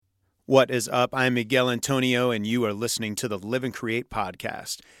What is up? I'm Miguel Antonio, and you are listening to the Live and Create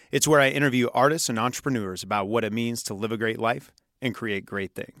podcast. It's where I interview artists and entrepreneurs about what it means to live a great life and create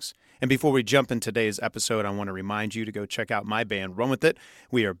great things. And before we jump in today's episode, I want to remind you to go check out my band, Run With It.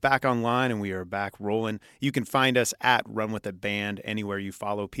 We are back online and we are back rolling. You can find us at Run With It Band anywhere you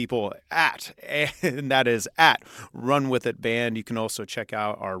follow people at, and that is at Run With It Band. You can also check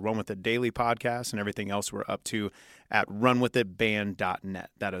out our Run With It Daily podcast and everything else we're up to at runwithitband.net.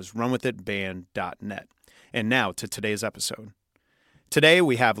 That is runwithitband.net. And now to today's episode. Today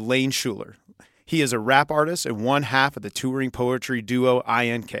we have Lane Schuler. He is a rap artist and one half of the touring poetry duo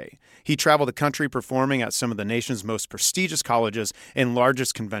INK. He traveled the country performing at some of the nation's most prestigious colleges and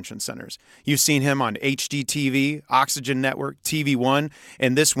largest convention centers. You've seen him on HGTV, Oxygen Network, TV One,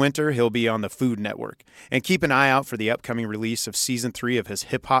 and this winter he'll be on the Food Network. And keep an eye out for the upcoming release of Season 3 of his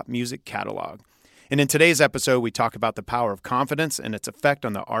hip-hop music catalog. And in today's episode, we talk about the power of confidence and its effect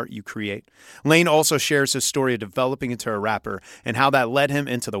on the art you create. Lane also shares his story of developing into a rapper and how that led him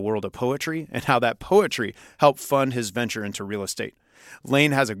into the world of poetry and how that poetry helped fund his venture into real estate.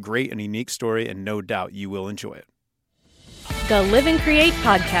 Lane has a great and unique story, and no doubt you will enjoy it. The Live and Create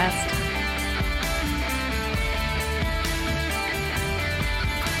podcast.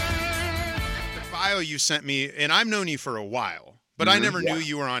 The bio you sent me, and I've known you for a while. But I never knew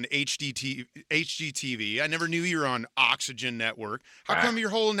you were on HGTV. I never knew you were on Oxygen Network. How come you're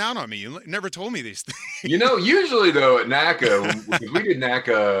holding out on me? You never told me these things. You know, usually though at NACA, because we did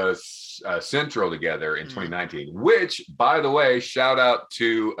NACA Central together in 2019, which, by the way, shout out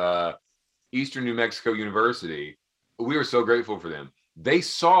to Eastern New Mexico University. We were so grateful for them. They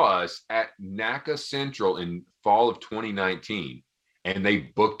saw us at NACA Central in fall of 2019, and they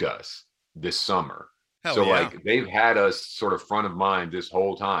booked us this summer. Like they've had us sort of front of mind this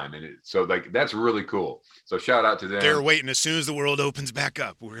whole time. And that's really cool. So shout out to them. They're waiting. As soon as the world opens back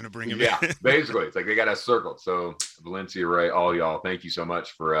up, we're going to bring them in. Yeah, basically. It's like they got us circled. So Valencia, Ray, all y'all, thank you so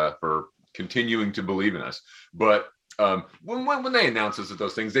much for continuing to believe in us. But when they announce us at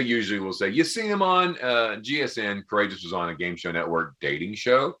those things, they usually will say, you seen them on GSN. Courageous was on a game show network dating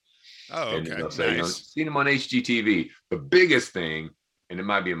show. Oh, okay. And they'll say, nice. Seen them on HGTV. The biggest thing, and it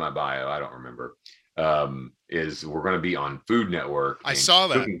might be in my bio, I don't remember, is we're going to be on Food Network. I saw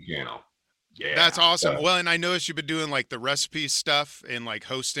that channel. Yeah, that's awesome. Well, and I noticed you've been doing like the recipe stuff and like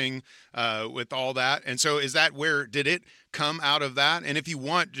hosting with all that. And so is that where did it come out of that? And if you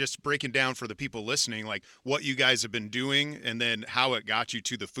want, just breaking down for the people listening, like what you guys have been doing and then how it got you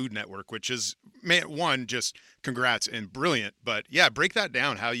to the Food Network, which is just congrats and brilliant. But yeah, break that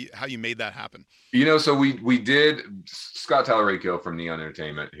down, how you made that happen. You know, so we did. Scott Tallarico from Neon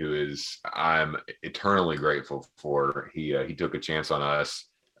Entertainment, I'm eternally grateful for. He took a chance on us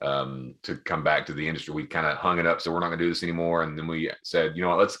to come back to the industry. We kind of hung it up, so we're not going to do this anymore. And then we said, you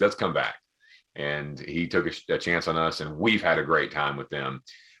know what, let's come back. And he took a chance on us, and we've had a great time with them.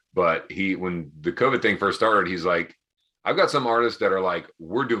 But when the COVID thing first started, he's like, I've got some artists that are like,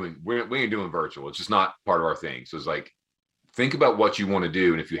 we ain't doing virtual. It's just not part of our thing. So it's like, think about what you want to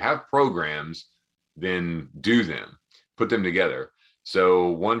do. And if you have programs, then do them, put them together. So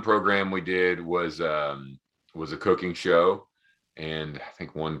one program we did was a cooking show. And I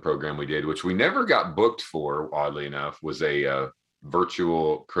think one program we did, which we never got booked for, oddly enough, was a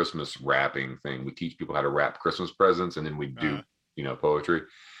virtual Christmas wrapping thing. We teach people how to wrap Christmas presents, and then we do, poetry.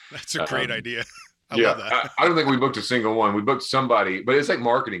 That's a great idea. I love that. I don't think we booked a single one. We booked somebody, but it's like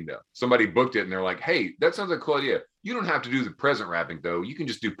marketing though. Somebody booked it and they're like, hey, that sounds like a cool idea. You don't have to do the present wrapping though. You can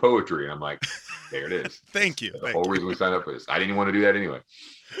just do poetry. And I'm like, there it is. Thank you. The whole reason we signed up for this. I didn't want to do that anyway.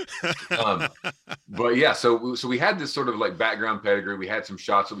 But yeah, so we had this sort of like background pedigree. We had some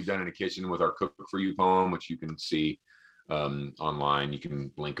shots that we've done in the kitchen with our Cook For You poem, which you can see online. You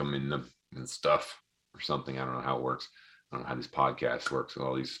can link them in stuff or something. I don't know how it works. I don't know how this podcast works with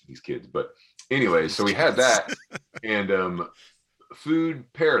all these kids, but anyway, so we had that, and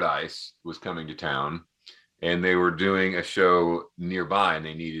Food Paradise was coming to town, and they were doing a show nearby, and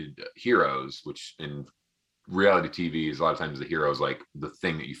they needed heroes, which in reality TV is a lot of times the hero is like the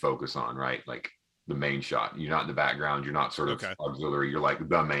thing that you focus on, right? Like the main shot. You're not in the background. You're not sort of auxiliary. You're like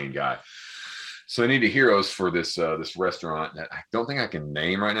the main guy. So they needed heroes for this restaurant that I don't think I can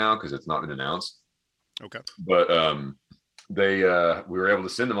name right now because it's not been announced. Okay. But we were able to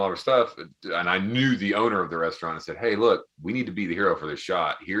send them all our stuff, and I knew the owner of the restaurant and said, hey, look, we need to be the hero for this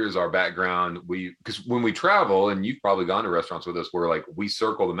shot. Here's our background. Because when we travel, and you've probably gone to restaurants with us, where like we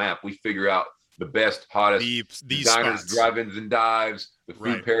circle the map, we figure out the best, hottest these diners, spots. Drive-ins and dives, the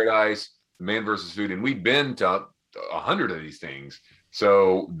Food Paradise, the Man versus Food, and we've been to 100 of these things.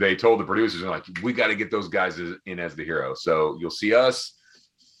 So they told the producers, like, we got to get those guys in as the hero. So you'll see us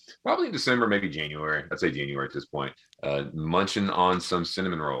Probably December, maybe January. I'd say January at this point. Munching on some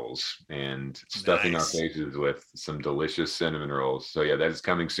cinnamon rolls and stuffing our Nice. faces with some delicious cinnamon rolls. So yeah, that is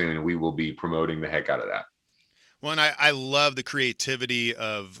coming soon, and we will be promoting the heck out of that. Well, and I love the creativity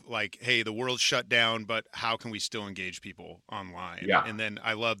of like, hey, the world's shut down, but how can we still engage people online? Yeah, And then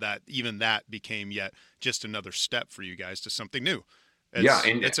I love that even that became yet just another step for you guys to something new. yeah. It's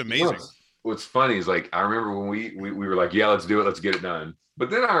And it's you know, amazing. what's funny is like I remember when we were like, yeah, let's do it, let's get it done.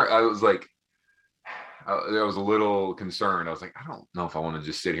 But then I was like, I was a little concerned. I was like, I don't know if I want to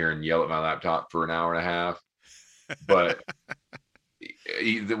just sit here and yell at my laptop for an hour and a half. But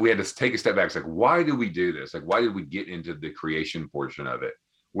we had to take a step back. It's like, why do we do this? Like, why did we get into the creation portion of it?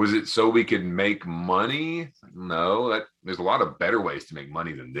 Was it so we could make money? No, that there's a lot of better ways to make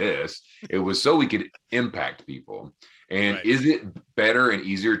money than this. It was so we could impact people. And Right. is it better and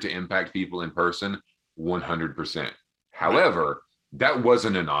easier to impact people in person? 100%. Right. However, that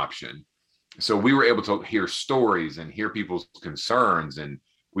wasn't an option. So we were able to hear stories and hear people's concerns. And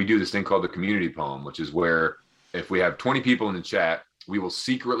we do this thing called the community poem, which is where if we have 20 people in the chat, we will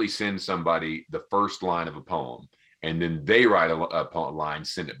secretly send somebody the first line of a poem, and then they write a line,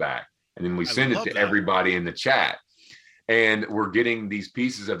 send it back, and then we I send it love to that. everybody in the chat. And we're getting these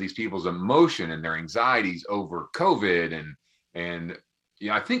pieces of these people's emotion and their anxieties over COVID, and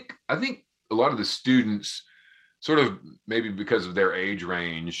yeah, I think a lot of the students, sort of maybe because of their age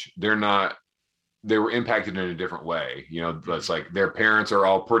range, they were impacted in a different way. You know, it's like their parents are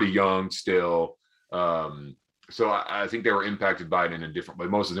all pretty young still. So I think they were impacted by it in a different way.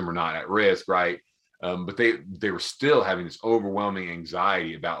 Most of them were not at risk, right? But they were still having this overwhelming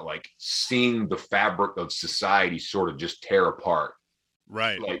anxiety about like seeing the fabric of society sort of just tear apart.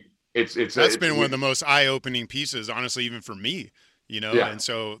 Right. Like it's That's been one of the most eye-opening pieces, honestly, even for me, yeah. and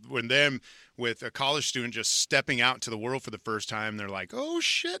so when them with a college student just stepping out to the world for the first time, they're like, oh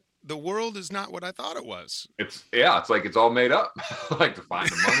shit, the world is not what I thought it was. It's like it's all made up. Like to find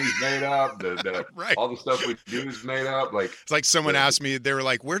the money's made up, the Right. all the stuff we do is made up. Like It's like someone the, asked me, they were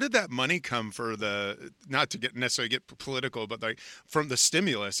like, where did that money come for not to get necessarily get political, but like from the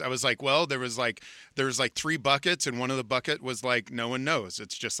stimulus? I was like, well, there was like three buckets, and one of the bucket was like, no one knows.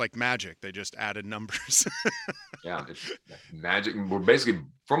 It's just like magic. They just added numbers. yeah, it's magic. We're basically,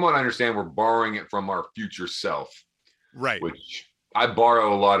 from what I understand, we're borrowing it from our future self, Right. which I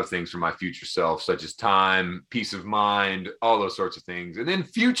borrow a lot of things from my future self, such as time, peace of mind, all those sorts of things. And then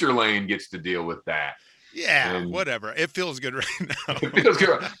Future Lane gets to deal with that. Yeah, And whatever. It feels good right now. it feels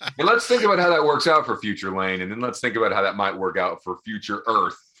good. And let's think about how that works out for Future Lane. And then let's think about how that might work out for Future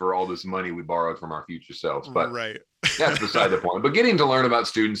Earth for all this money we borrowed from our future selves. But Right. that's beside the point. But getting to learn about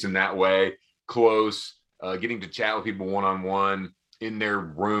students in that way, close, getting to chat with people one-on-one in their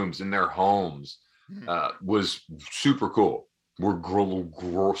rooms, in their homes, was super cool.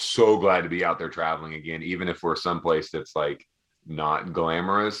 We're so glad to be out there traveling again, even if we're someplace that's like not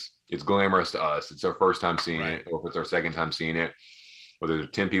glamorous. It's glamorous to us. It's our first time seeing Right. it, or if it's our second time seeing it, whether there's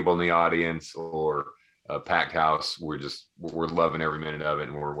 10 people in the audience or a packed house, we're loving every minute of it,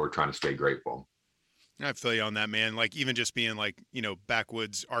 and we're trying to stay grateful. I feel you on that, man. Like even just being like,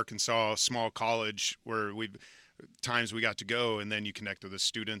 backwoods Arkansas, small college where times we got to go, and then you connect with the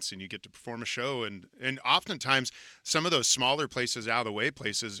students and you get to perform a show, and oftentimes some of those smaller places, out of the way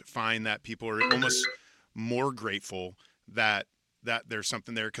places, find that people are almost more grateful that there's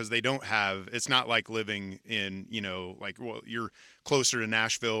something there, because they don't have, it's not like living in, like, well, you're closer to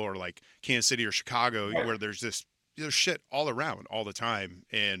Nashville or like Kansas City or Chicago, Right. where there's shit all around all the time,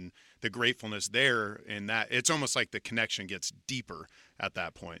 and the gratefulness there, and that it's almost like the connection gets deeper at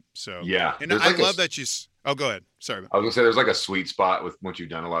that point. So Yeah, and there's I like love that oh, go ahead, sorry. I was gonna say there's like a sweet spot with once you've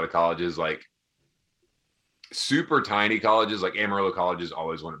done a lot of colleges, like super tiny colleges, like Amarillo College has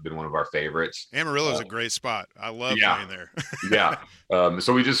always been one of our favorites. Amarillo is a great spot. I love Yeah. playing there. Yeah.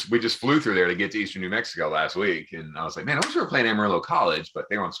 So we just flew through there to get to Eastern New Mexico last week, and I was like, man, I wish we were playing Amarillo College, but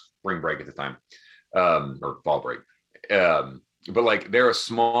they were on spring break at the time, or fall break. But like they're a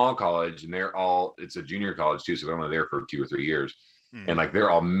small college, and it's a junior college too, so they're only there for 2 or 3 years. And like they're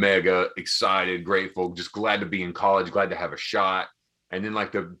all mega excited, grateful, just glad to be in college, glad to have a shot. And then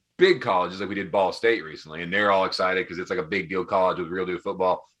like the big colleges, like we did Ball State recently, and they're all excited because it's like a big deal college with real deal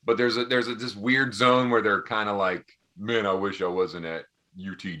football. But there's this weird zone where they're kind of like, man, I wish I wasn't at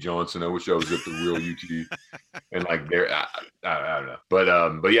UT Johnson. I wish I was at the real UT. And like I don't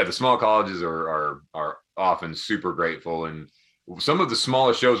know, but yeah, the small colleges are often super grateful, and some of the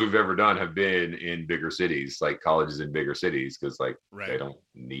smallest shows we've ever done have been in bigger cities, like colleges in bigger cities, because like Right. they don't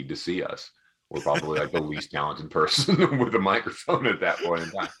need to see us. were probably like the least talented person with a microphone at that point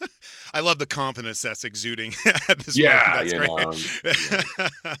in time. I love the confidence that's exuding at this moment. Yeah, That's you great. know,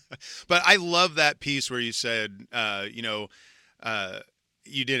 yeah. But I love that piece where you said,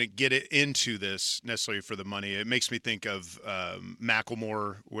 you didn't get it into this necessarily for the money. It makes me think of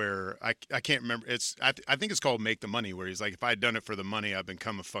Macklemore, where I can't remember. I think it's called Make the Money, where he's like, if I'd done it for the money, I'd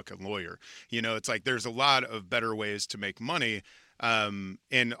become a fucking lawyer. It's like there's a lot of better ways to make money.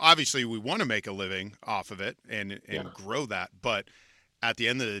 And obviously we want to make a living off of it and Yeah. grow that. But at the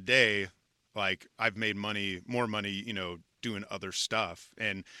end of the day, like I've made more money, doing other stuff.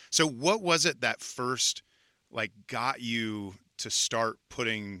 And so what was it that first like got you to start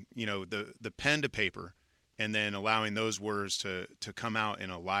putting, the pen to paper and then allowing those words to come out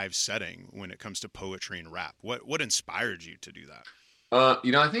in a live setting when it comes to poetry and rap? What inspired you to do that?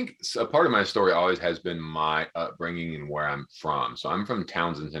 I think a part of my story always has been my upbringing and where I'm from. So I'm from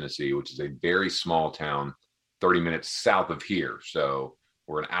Townsend, Tennessee, which is a very small town, 30 minutes south of here. So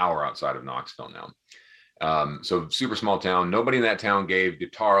we're an hour outside of Knoxville now. So super small town. Nobody in that town gave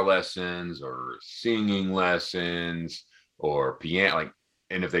guitar lessons or singing lessons or piano.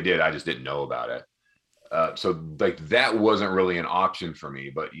 And if they did, I just didn't know about it. So like that wasn't really an option for me.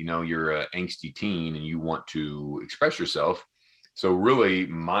 But you're an angsty teen and you want to express yourself. So really,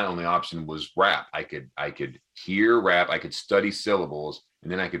 my only option was rap. I could hear rap. I could study syllables,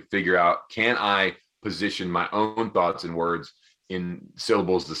 and then I could figure out, can I position my own thoughts and words in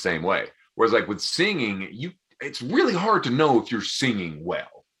syllables the same way? Whereas like with singing, it's really hard to know if you're singing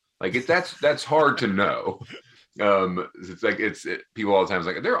well. Like that's hard to know. It's like people all the time. It's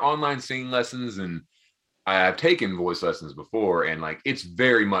like there are online singing lessons, and I've taken voice lessons before, and like it's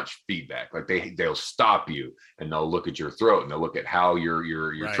very much feedback. Like they'll stop you and they'll look at your throat and they'll look at how your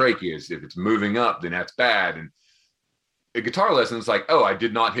Right. trachea is. If it's moving up, then that's bad. And a guitar lesson is like, oh, I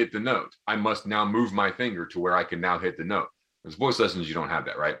did not hit the note. I must now move my finger to where I can now hit the note. With voice lessons, you don't have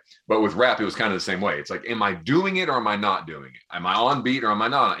that, right? But with rap, it was kind of the same way. It's like, am I doing it or am I not doing it? Am I on beat or am I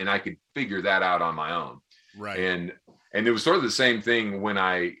not? And I could figure that out on my own. Right. And it was sort of the same thing when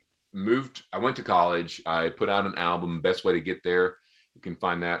I went to college. I put out an album, Best Way to Get There. You can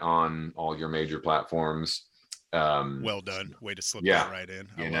find that on all your major platforms. Well done. Way to slip that right in.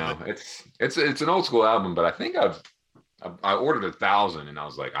 I love it. It's an old school album, but I think I ordered 1,000 and I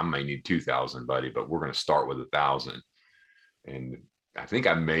was like, I may need 2,000, buddy, but we're going to start with 1,000. And I think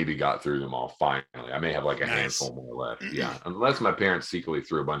I maybe got through them all finally. I may have like a handful more left. Yeah. Unless my parents secretly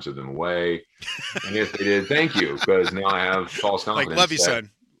threw a bunch of them away. And if they did, thank you. Because now I have false confidence. Like, love you,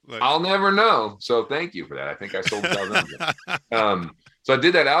 son. I'll never know. So thank you for that. I think I sold 1,000. So I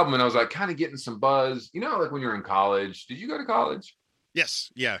did that album and I was like kind of getting some buzz. Like when you're in college. Did you go to college?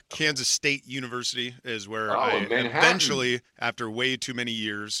 Yes. Yeah. Kansas State University is where I Manhattan. Eventually, after way too many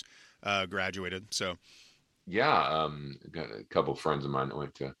years, graduated. So. Yeah. Got a couple of friends of mine that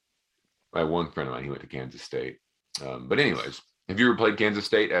went to. I had one friend of mine. He went to Kansas State. But anyways, have you ever played Kansas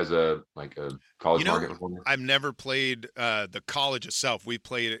State as a college market performer? I've never played the college itself. We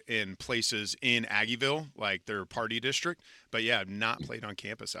played in places in Aggieville, like their party district. But yeah, I've not played on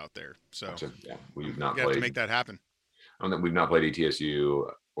campus out there. So gotcha. Yeah, we've not played. Have to make that happen. We've not played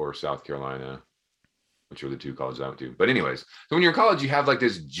ETSU or South Carolina, which are the two colleges I went to. But anyways, so when you're in college, you have like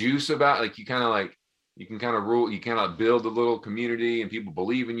this juice about like you kind of like. You can kind of rule, you kind of build a little community and people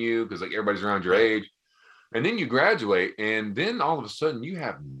believe in you because like everybody's around your age. And then you graduate and then all of a sudden you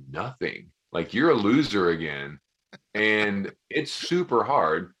have nothing. Like you're a loser again. And it's super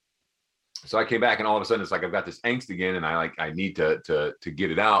hard. So I came back and all of a sudden it's like I've got this angst again and I need to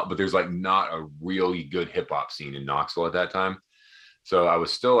get it out. But there's like not a really good hip hop scene in Knoxville at that time. So I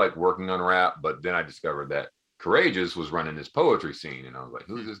was still like working on rap, but then I discovered that Courageous was running this poetry scene. And I was like,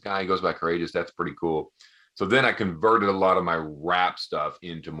 who's this guy? He goes by Courageous. That's pretty cool. So then I converted a lot of my rap stuff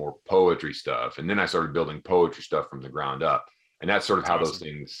into more poetry stuff. And then I started building poetry stuff from the ground up. And that's sort of how those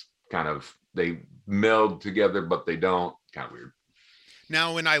things kind of, they meld together, but they don't. Kind of weird.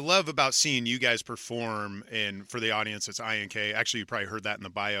 Now, and I love about seeing you guys perform, and for the audience, it's INK. Actually, you probably heard that in the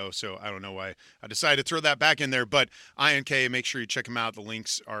bio, so I don't know why I decided to throw that back in there. But INK, make sure you check them out. The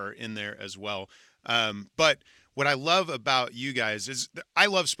links are in there as well. But what I love about you guys is I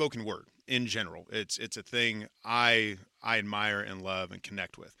love spoken word in general. It's a thing I admire and love and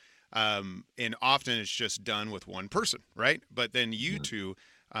connect with. And often it's just done with one person, right? But then you two,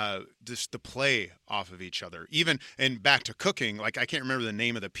 just the play off of each other, even, and back to cooking, like I can't remember the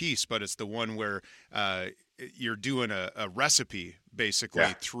name of the piece, but it's the one where, you're doing a recipe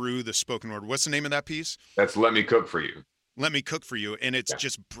basically through the spoken word. What's the name of that piece? That's Let Me Cook for You. let me cook for you. And it's Yeah.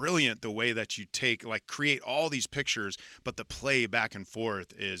 just brilliant the way that you create all these pictures, but the play back and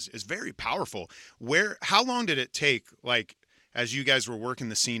forth is very powerful. How long did it take, like, as you guys were working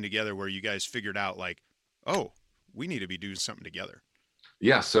the scene together, where you guys figured out, like, oh, we need to be doing something together?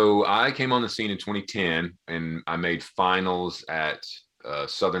 Yeah, so I came on the scene in 2010, and I made finals at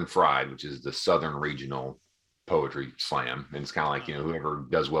Southern Fried, which is the Southern Regional Poetry Slam, and it's kind of like, whoever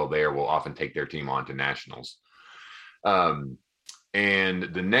does well there will often take their team on to nationals. And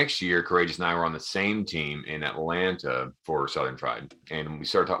the next year, Courageous and I were on the same team in Atlanta for Southern Fried, and we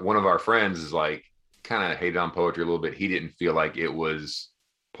started talking. One of our friends is like, kind of hated on poetry a little bit. He didn't feel like it was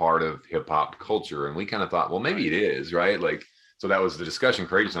part of hip hop culture, and we kind of thought, well, maybe it is, right? Like, so that was the discussion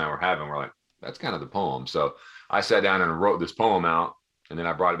Courageous and I were having. We're like, that's kind of the poem. So I sat down and wrote this poem out, and then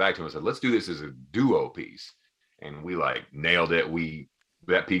I brought it back to him and said, let's do this as a duo piece. And we like nailed it.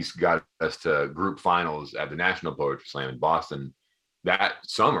 That piece got us to group finals at the National Poetry Slam in Boston that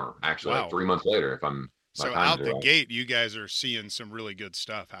summer, actually. Wow. Like 3 months later, if I'm so out the gate, you guys are seeing some really good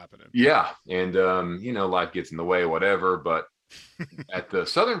stuff happening. Yeah. And life gets in the way, whatever. But at the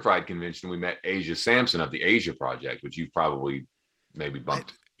Southern Fried Convention, we met Asia Sampson of the Asia Project, which you've probably maybe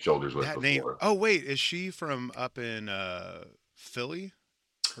bumped shoulders with before. Name, oh wait, is she from up in Philly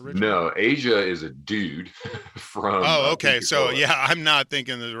originally? No, Asia is a dude from. Oh, okay. So yeah, I'm not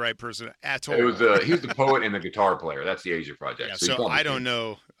thinking of the right person at all. He was the poet and the guitar player. That's the Asia Project. Yeah, so I don't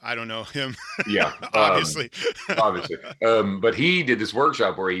know him. Yeah, obviously. But he did this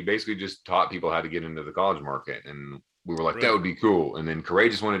workshop where he basically just taught people how to get into the college market, and we were like, that would be cool. And then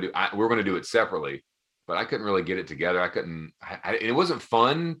Courageous wanted to. We were going to do it separately, but I couldn't really get it together. I couldn't. It wasn't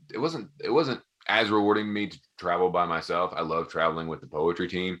fun. It wasn't as rewarding to me to travel by myself. I love traveling with the poetry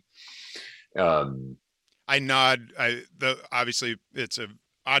team. I nod. Obviously it's a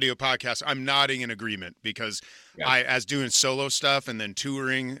audio podcast. I'm nodding in agreement because as doing solo stuff and then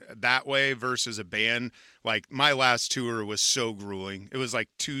touring that way versus a band, like my last tour was so grueling. It was like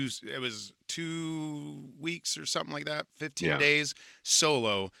 2 weeks or something like that, 15 days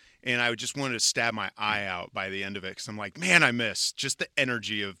solo. And I just wanted to stab my eye out by the end of it because I'm like, man, I miss just the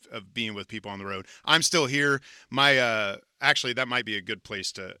energy of being with people on the road. I'm still here. Actually, that might be a good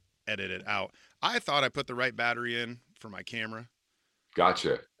place to edit it out. I thought I put the right battery in for my camera.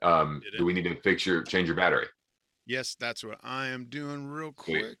 Gotcha. Do we need to change your battery? Yes, that's what I am doing real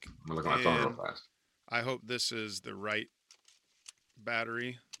quick. I'm looking at my phone real fast. I hope this is the right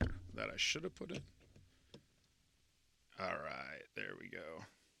battery that I should have put in. All right, there we go.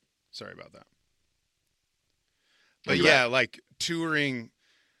 Sorry about that. But yeah, like touring,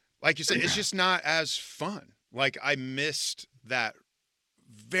 like you said, it's just not as fun. Like I missed that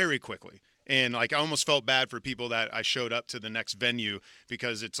very quickly. And like I almost felt bad for people that I showed up to the next venue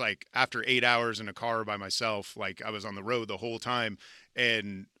because it's like after 8 hours in a car by myself, like I was on the road the whole time,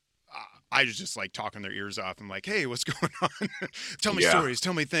 and I was just like talking their ears off. I'm like, hey, what's going on? Tell me stories.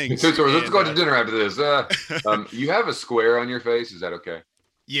 Tell me things. Let's go out to dinner after this. You have a square on your face. Is that okay?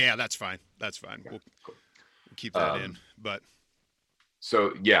 Yeah, that's fine. That's fine. Okay, we'll keep that in. But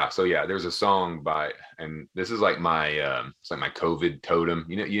so there's a song and this is like my it's like my COVID totem.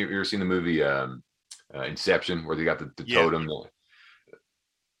 You ever seen the movie Inception where they got the totem?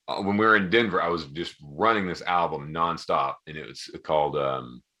 When we were in Denver, I was just running this album nonstop, and it was called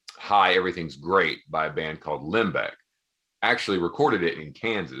Hi, Everything's Great by a band called Limbeck. Actually recorded it in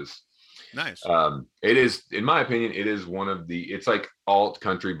Kansas. Nice. It is, in my opinion, it is it's like alt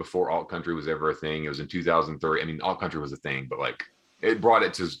country before alt country was ever a thing. It was in 2003. I mean, alt country was a thing, but like it brought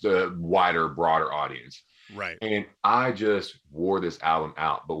it to the wider, broader audience. Right. And I just wore this album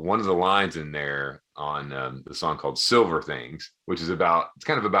out. But one of the lines in there on the song called Silver Things, which is it's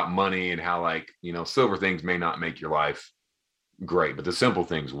kind of about money and how, like, silver things may not make your life great, but the simple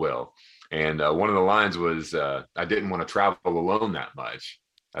things will. And one of the lines was, I didn't want to travel alone that much.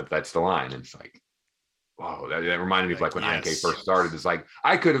 That's the line. And it's like, whoa, that reminded me of like when INK first started. It's like,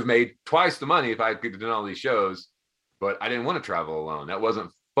 I could have made twice the money if I could have done all these shows, but I didn't want to travel alone. That wasn't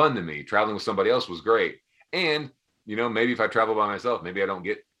fun to me. Traveling with somebody else was great. And, maybe if I travel by myself, maybe I don't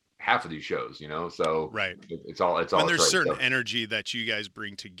get half of these shows, so right. It's all. And there's certain energy that you guys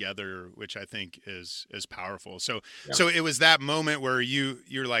bring together, which I think is powerful. So it was that moment where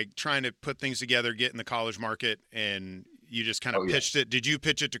you're like trying to put things together, get in the college market, and you just kind of pitched it. Did you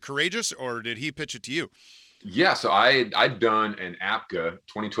pitch it to Courageous, or did he pitch it to you? Yeah. So I'd done an APCA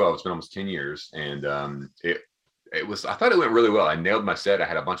 2012. It's been almost 10 years. And it was, I thought it went really well. I nailed my set. I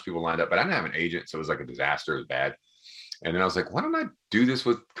had a bunch of people lined up, but I didn't have an agent. So it was like a disaster. It was bad. And then I was like, why don't I do this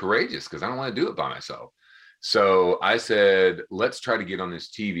with Courageous? Because I don't want to do it by myself. So I said, let's try to get on this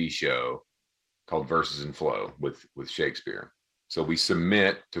TV show called Verses and Flow with Shakespeare. So we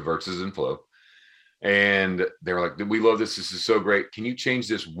submit to Verses and Flow, and they were like, "We love this. This is so great. Can you change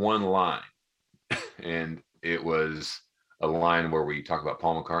this one line?" And it was a line where we talk about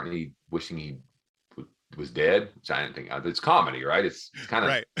Paul McCartney wishing he was dead, which I didn't think. It's comedy, right? It's kind of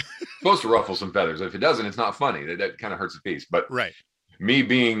right. supposed to ruffle some feathers. If it doesn't, it's not funny. That kind of hurts the piece. But right. Me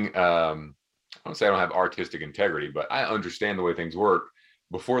being, I don't say I don't have artistic integrity, but I understand the way things work.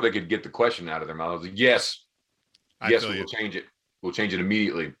 Before they could get the question out of their mouth, I was like, yes, we'll change it. We'll change it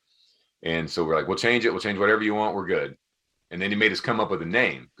immediately. And so we're like, we'll change it. We'll change whatever you want. We're good. And then he made us come up with a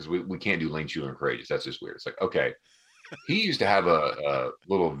name because we can't do Lane Schuler and Courageous. That's just weird. It's like, okay. He used to have a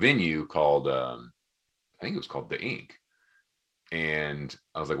little venue called, I think it was called The Ink. And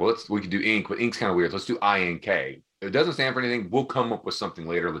I was like, well, we could do Ink, but Ink's kind of weird. Let's do INK. It doesn't stand for anything. We'll come up with something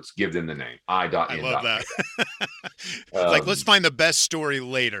later. Let's give them the name. I love that. Like, let's find the best story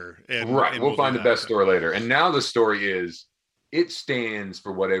later. Right. We'll find the best story later. And now the story is, it stands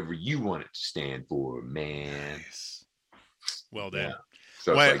for whatever you want it to stand for, man. Nice. Well done. Yeah.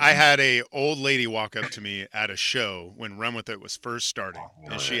 So I had a old lady walk up to me at a show when Run With It was first starting,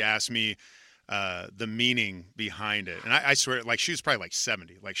 and she asked me the meaning behind it. And I swear, like, she was probably like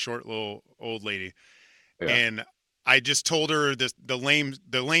 70, like short little old lady. Yeah. And I just told her the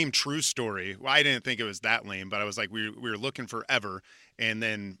lame true story. Well, I didn't think it was that lame, but I was like, we were looking forever. And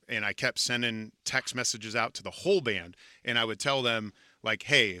I kept sending text messages out to the whole band, and I would tell them, like,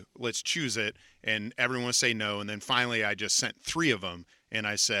 hey, let's choose it. And everyone would say no. And then finally I just sent 3 of them, and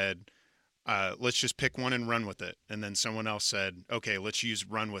I said, let's just pick one and run with it. And then someone else said, okay, let's use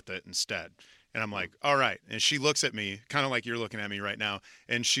Run With It instead. And I'm like, all right. And she looks at me kind of like you're looking at me right now.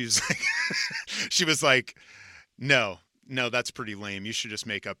 And she's like, she was like, no, that's pretty lame. You should just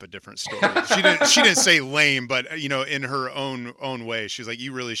make up a different story. She didn't say lame, but in her own way, she's like,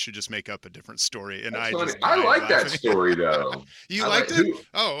 you really should just make up a different story. And I like that story though. You liked it?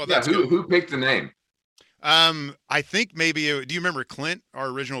 That's good. Who picked the name? I think maybe do you remember Clint, our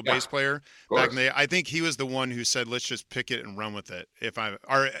original bass player back in the day? I think he was the one who said, let's just pick it and run with it.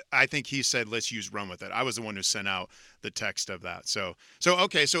 I think he said, let's use Run With It. I was the one who sent out the text of that. So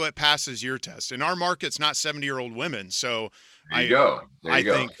it passes your test. And our market's not 70-year-old women. So there you go.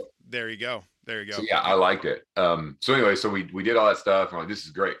 There you go. So yeah, I liked it. So anyway, so we did all that stuff. And we're like, this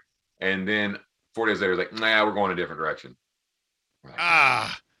is great. And then 4 days later, like, nah, we're going a different direction. Like,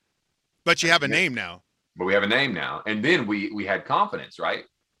 but you have a name now. But we have a name now. And then we had confidence, right?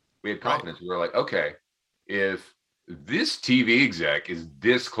 We had confidence. Right. We were like, okay, if this TV exec is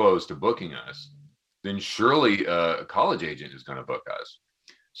this close to booking us, then surely a college agent is going to book us.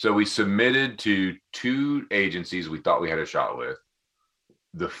 So we submitted to 2 agencies we thought we had a shot with.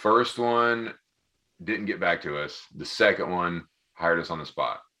 The first one didn't get back to us. The second one hired us on the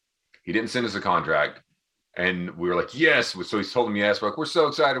spot. He didn't send us a contract. And we were like, yes. So he told them yes. We're like, we're so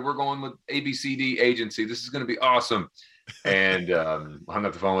excited. We're going with ABCD agency. This is going to be awesome. And hung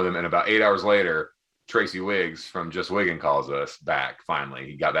up the phone with him. And about 8 hours later, Tracy Wiggs from Just Wiggin calls us back. Finally,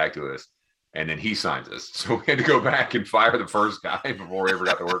 he got back to us. And then he signs us. So we had to go back and fire the first guy before we ever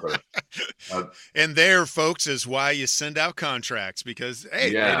got to work with him. And there, folks, is why you send out contracts, because,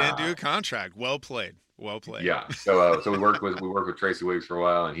 hey, they didn't do a contract. Well played. Yeah. So we worked with Tracy Wiggs for a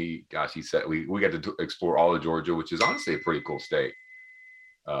while, and he said we got to explore all of Georgia, which is honestly a pretty cool state.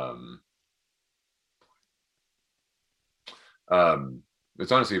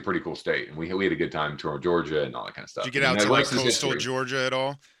 It's honestly a pretty cool state, and we had a good time touring Georgia and all that kind of stuff. Did you get out to like coastal Georgia at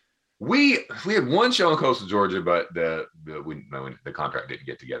all? We had one show in coastal Georgia, but the contract didn't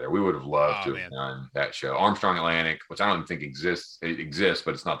get together. We would have loved to have done that show. Armstrong Atlantic, which I don't even think exists. It exists,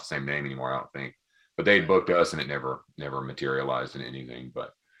 but it's not the same name anymore, I don't think. But they booked us, and it never materialized in anything.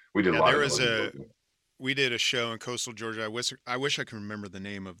 But we did a lot. We did a show in coastal Georgia. I wish I could remember the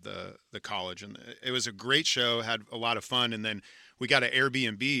name of the college, and it was a great show. Had a lot of fun, and then we got an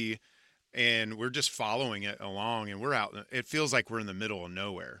Airbnb, and we're just following it along, and we're out. It feels like we're in the middle of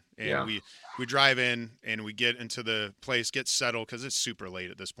nowhere, and we drive in, and we get into the place, get settled because it's super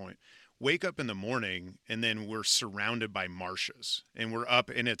late at this point. Wake up in the morning, and then we're surrounded by marshes, and we're up,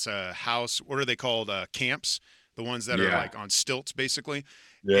 and it's a house. What are they called? Camps, the ones that are like on stilts, basically.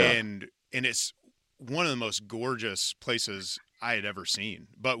 Yeah. And it's one of the most gorgeous places I had ever seen.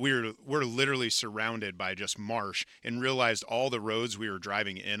 But we're literally surrounded by just marsh, and realized all the roads we were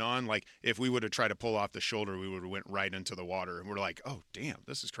driving in on, like if we would have tried to pull off the shoulder, we would have went right into the water. And we're like, oh damn,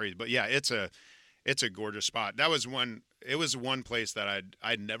 this is crazy. But yeah, it's a gorgeous spot. It was one place that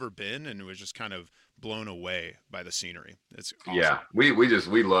I'd never been, and it was just kind of blown away by the scenery. It's awesome. Yeah. We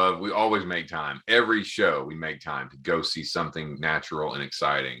always make time. Every show we make time to go see something natural and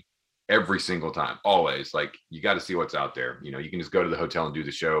exciting. every single time, always. Like, you got to see what's out there. You know, you can just go to the hotel and do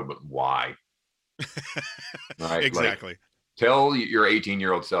the show, but why? Right? Like, Exactly. tell your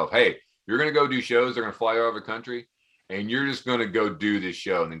 18-year-old self, hey, you're going to go do shows. They're going to fly over the country, and you're just going to go do this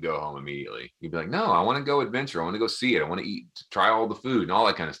show and then go home immediately. You'd be like, no, I want to go adventure. I want to go see it. I want to eat, try all the food and all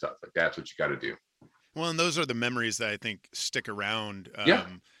that kind of stuff. Like, that's what you got to do. Well, and those are the memories that I think stick around Yeah.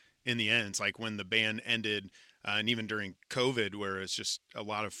 in the end. It's like when the band ended, and even during COVID, where it's just a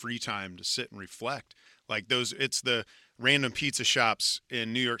lot of free time to sit and reflect. Like those, it's the random pizza shops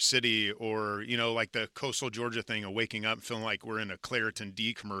in New York City, or like the coastal Georgia thing of waking up and feeling like we're in a Claritin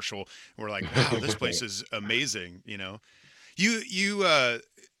D commercial. We're like, wow, this place is amazing.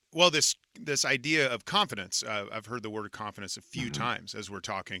 Well, this idea of confidence. I've heard the word confidence a few times as we're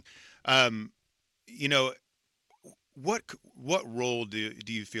talking. Um, you know, what role do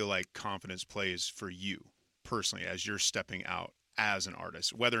you feel like confidence plays for you personally as you're stepping out as an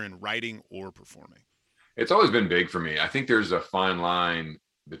artist, whether in writing or performing? It's always been big for me. I think there's a fine line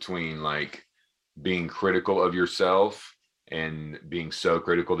between like being critical of yourself and being so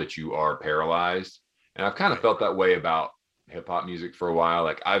critical that you are paralyzed. And I've kind of Right. felt that way about hip hop music for a while.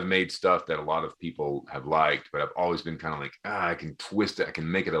 Like, I've made stuff that a lot of people have liked, but I've always been kind of like, I can twist it. I can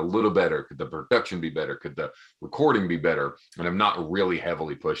make it a little better. Could the production be better? Could the recording be better? And I've not really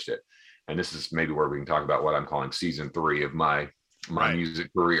heavily pushed it. And this is maybe where we can talk about what I'm calling season 3 of my Right.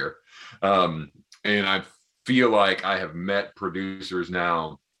 music career. And I feel like I have met producers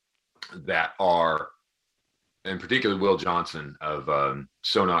now that are, in particular, Will Johnson of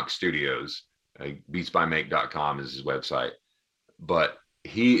Sonox Studios. Beatsbymake.com is his website. But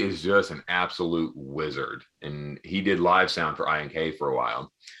he is just an absolute wizard. And he did live sound for INK for a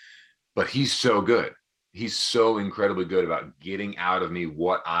while. But he's so good. He's so incredibly good about getting out of me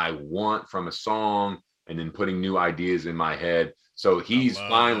what I want from a song and then putting new ideas in my head. So I he's love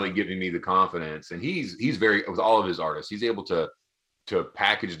finally that. giving me the confidence. And he's very, with all of his artists, he's able to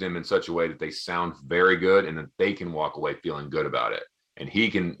package them in such a way that they sound very good and that they can walk away feeling good about it. And you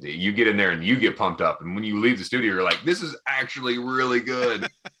get in there and you get pumped up. And when you leave the studio, you're like, this is actually really good.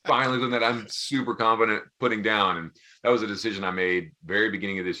 Finally, something that I'm super confident putting down. And that was a decision I made very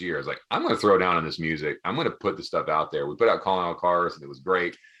beginning of this year. I was like, I'm going to throw down on this music. I'm going to put the stuff out there. We put out Calling All Cars and it was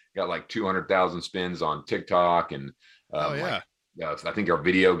great. Got like 200,000 spins on TikTok. And Oh like, yeah. I think our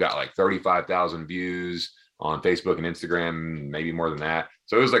video got like 35,000 views on Facebook and Instagram, maybe more than that.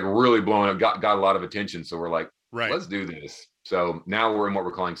 So it was like really blowing up, got a lot of attention. So we're like, Right. let's do this. So now we're in what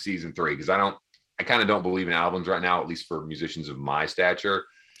we're calling season 3, because I kind of don't believe in albums right now, at least for musicians of my stature.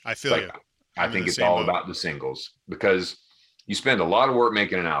 I It's feel like, you. I I'm in think the it's same all boat. about the singles, because you spend a lot of work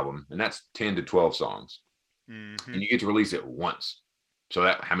making an album, and that's 10 to 12 songs, Hmm. and you get to release it once. So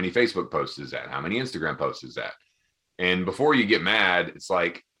that, how many Facebook posts is that? How many Instagram posts is that? And before you get mad, it's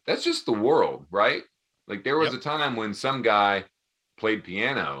like, that's just the world, right? Like, there was Yep. a time when some guy played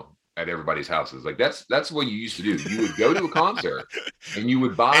piano at everybody's houses. Like, that's what you used to do. You would go to a concert and you would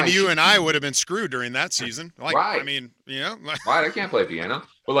And buy you sheet and I would music. have been screwed during that season. Like, I Right. mean, Right. I can't play piano.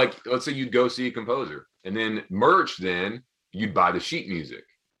 But like, let's say you'd go see a composer, and then merch, then you'd buy the sheet music.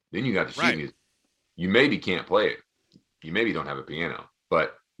 Then you got the sheet right. music. You maybe can't play it. You maybe don't have a piano,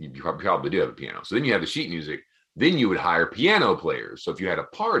 but you probably do have a piano. So then you have the sheet music. Then you would hire piano players. So if you had a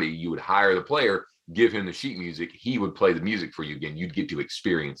party, you would hire the player, give him the sheet music. He would play the music for you again. You'd get to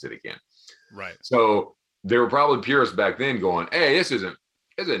experience it again. Right. So there were probably purists back then going, "Hey, this isn't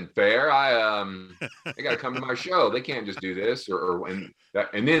fair. They got to come to my show. They can't just do this."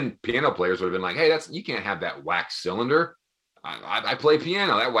 And then piano players would have been like, "Hey, you can't have that wax cylinder. I play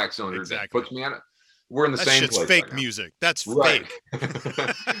piano. That wax cylinder, that Exactly. puts me out." We're in the That same shit's place right fake now. music. That's Right.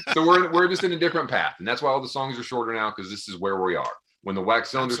 fake. So we're just in a different path, and that's why all the songs are shorter now, because this is where we are. When the wax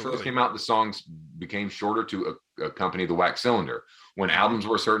cylinders first Absolutely. came out, the songs became shorter to accompany the wax cylinder. When Hmm. albums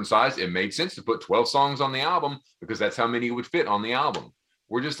were a certain size, it made sense to put 12 songs on the album, because that's how many would fit on the album.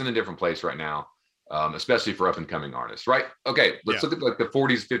 We're just in a different place right now, especially for up and coming artists, right? Okay, let's Yeah. look at like the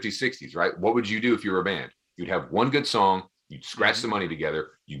 40s, 50s, 60s, right? What would you do if you were a band? You'd have one good song, you'd scratch Hmm. the money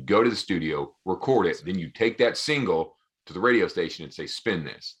together, you'd go to the studio, record it, then you take that single to the radio station and say, spin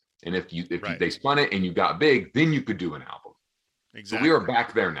this. And if Right. they spun it and you got big, then you could do an album. So we are Exactly.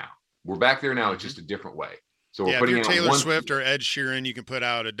 back there now. We're back there now. It's Hmm. just a different way. So we're Yeah, if putting you're out Taylor one Swift single. or Ed Sheeran, you can put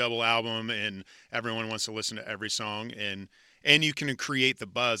out a double album and everyone wants to listen to every song, and you can create the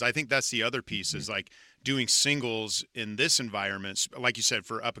buzz. I think that's the other piece is like doing singles in this environment, like you said,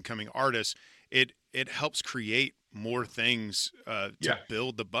 for up and coming artists, it helps create more things to Yeah.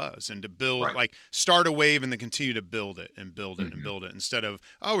 build the buzz and to build, Right. like, start a wave and then continue to build it and build it and Mhm. build it, instead of,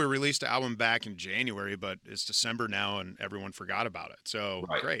 oh, we released the album back in January, but it's December now and everyone forgot about it. So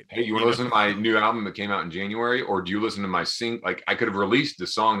Right. great. Hey, you want You to know? listen to my new album that came out in January, or do you listen to my like I could have released the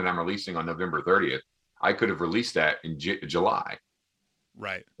song that I'm releasing on November 30th. I could have released that in July.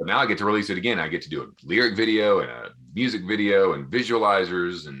 Right. But now I get to release it again. I get to do a lyric video and a music video and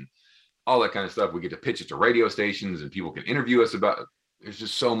visualizers and all that kind of stuff. We get to pitch it to radio stations and people can interview us about it. There's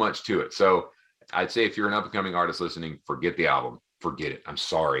just so much to it. So I'd say if you're an up and coming artist listening, forget the album. Forget it. I'm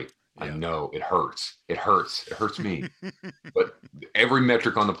sorry. I Yeah. know it hurts. It hurts. It hurts me. But every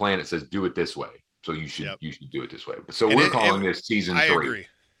metric on the planet says do it this way. So you should do it this way. So And we're calling this season I 3. agree.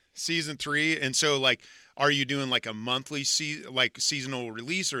 Season 3. And so, like, are you doing like a monthly seasonal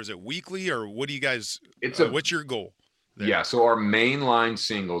release, or is it weekly, or what do you guys, what's your goal there? Yeah. So our mainline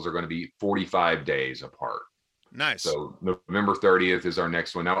singles are going to be 45 days apart. Nice. So November 30th is our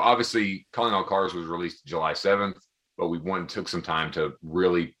next one. Now, obviously, Calling All Cars was released July 7th, but we took some time to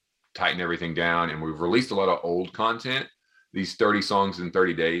really tighten everything down, and we've released a lot of old content. These 30 songs in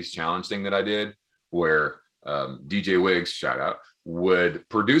 30 days challenge thing that I did, where DJ Wiggs, shout out, would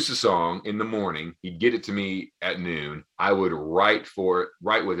produce a song in the morning. He'd get it to me at noon. I would write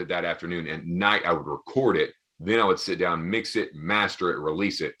with it that afternoon, and at night I would record it. Then I would sit down, mix it, master it,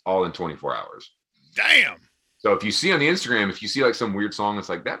 release it all in 24 hours. Damn. So if you see on the Instagram, if you see like some weird song, it's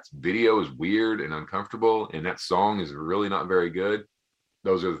like that video is weird and uncomfortable, and that song is really not very good.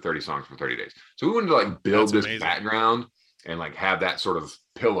 Those are the 30 songs for 30 days. So we wanted to like build this background and like have that sort of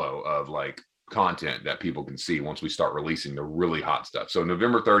pillow of like content that people can see once we start releasing the really hot stuff. So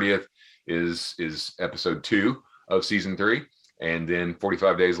November 30th is episode 2 of season 3. And then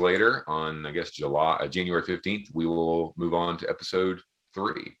 45 days later, on I guess January 15th, we will move on to episode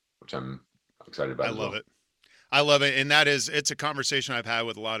 3, which I'm excited about. I love it. And it's a conversation I've had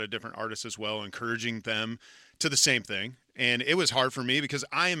with a lot of different artists as well, encouraging them to the same thing. And it was hard for me because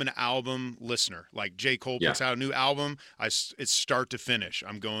I am an album listener. Like J. Cole puts out a new album, it's start to finish.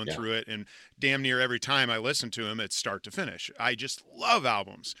 I'm going through it, and damn near every time I listen to him, it's start to finish. I just love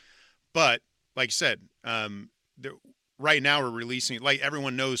albums. But like you said, right now we're releasing, like,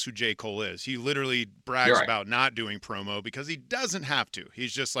 everyone knows who J. Cole is. He literally brags about not doing promo because he doesn't have to.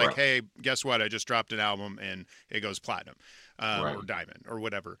 He's just like, hey, guess what? I just dropped an album and it goes platinum or diamond or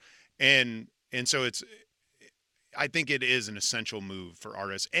whatever. And so I think it is an essential move for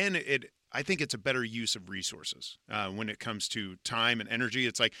artists. And I think it's a better use of resources when it comes to time and energy.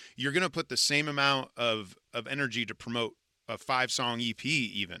 It's like you're going to put the same amount of energy to promote a 5-song EP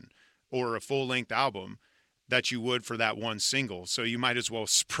even, or a full-length album, that you would for that one single. So you might as well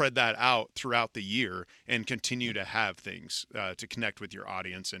spread that out throughout the year and continue to have things to connect with your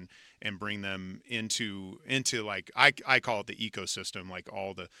audience and bring them into like, I call it the ecosystem, like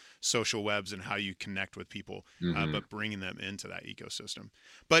all the social webs and how you connect with people, but bringing them into that ecosystem.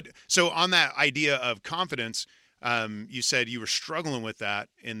 But so on that idea of confidence, you said you were struggling with that,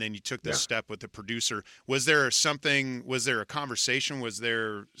 and then you took this step with the producer. Was there a conversation? Was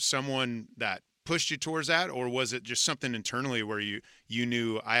there someone that pushed you towards that, or was it just something internally where you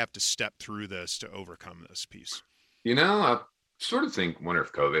knew, I have to step through this to overcome this piece? I sort of wonder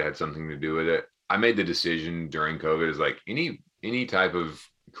if COVID had something to do with it. I made the decision during COVID, is like any type of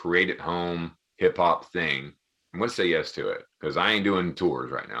create at home hip hop thing, I'm going to say yes to it, because I ain't doing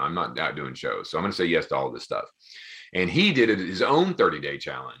tours right now. I'm not out doing shows. So I'm going to say yes to all this stuff. And he did his own 30-day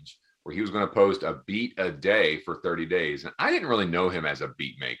challenge where he was going to post a beat a day for 30 days. And I didn't really know him as a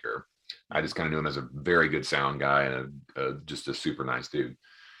beat maker. I just kind of knew him as a very good sound guy and just a super nice dude.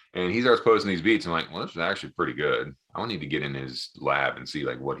 And he starts posting these beats. I'm like, well, this is actually pretty good. I don't need to get in his lab and see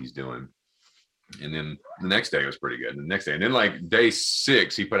like what he's doing. And then the next day was pretty good. And the next day, and then like day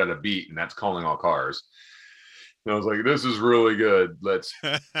 6, he put out a beat, and that's Calling All Cars. And I was like, this is really good. Let's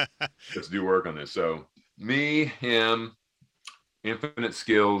do work on this. So me, him, Infinite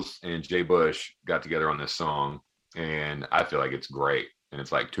Skills, and Jay Bush got together on this song, and I feel like it's great. And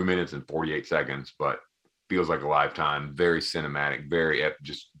it's like 2 minutes and 48 seconds, but feels like a lifetime. Very cinematic, very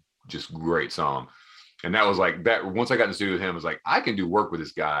just great song. And that was like that. Once I got in the studio with him, I was like, I can do work with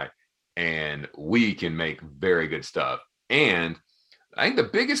this guy, and we can make very good stuff. And I think the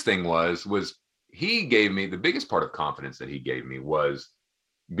biggest thing was he gave me the biggest part of confidence that he gave me was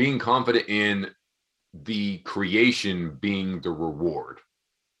being confident in the creation being the reward.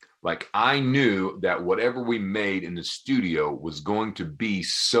 Like, I knew that whatever we made in the studio was going to be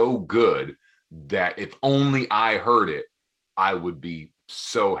so good that if only I heard it, I would be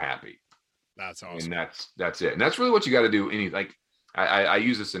so happy. That's awesome. And that's it. And that's really what you got to do. I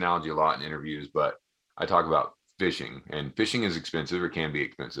use this analogy a lot in interviews, but I talk about fishing, and fishing is expensive or can be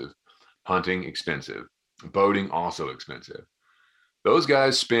expensive. Hunting, expensive. Boating, also expensive. Those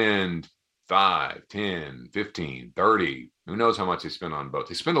guys spend 5, 10, 15, 30. Who knows how much they spend on boats?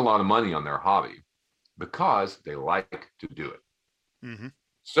 They spend a lot of money on their hobby because they like to do it. Mm-hmm.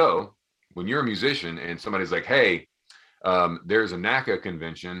 So when you're a musician and somebody's like, hey, there's a NACA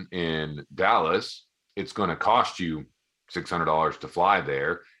convention in Dallas, it's going to cost you $600 to fly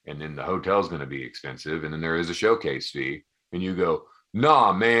there. And then the hotel's going to be expensive. And then there is a showcase fee. And you go,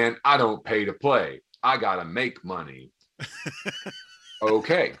 nah, man, I don't pay to play. I got to make money.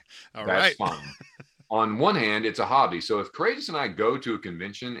 Okay, that's fine. On one hand, it's a hobby. So if Courageous and I go to a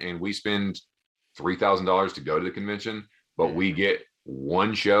convention and we spend $3,000 to go to the convention, but we get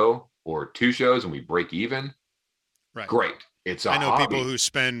one show or two shows and we break even, right? Great. It's a I know hobby. people who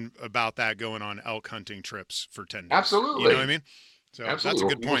spend about that going on elk hunting trips for 10 days. Absolutely. You know what I mean? So absolutely.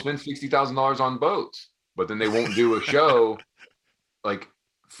 That's a good point. People spend $60,000 on boats, but then they won't do a show. Like,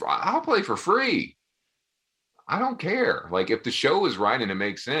 I'll play for free. I don't care. Like, if the show is right and it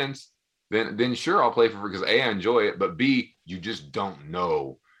makes sense, then sure, I'll play for free because A, I enjoy it, but B, you just don't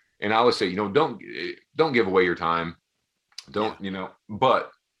know. And I always say, don't give away your time.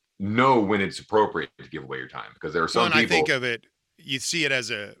 But know when it's appropriate to give away your time, because there are some people. I think of it, you see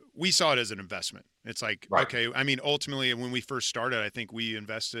it we saw it as an investment. It's like, right. Okay, I mean, ultimately, when we first started, I think we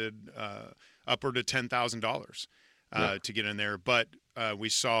invested upward of $10,000 to get in there, but we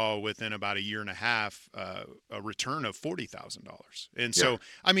saw within about a year and a half a return of $40,000. And so,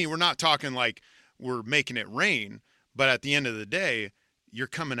 I mean, we're not talking like we're making it rain, but at the end of the day, you're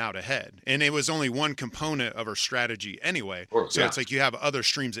coming out ahead. And it was only one component of our strategy anyway. So it's like you have other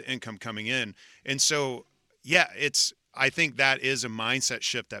streams of income coming in. And so, I think that is a mindset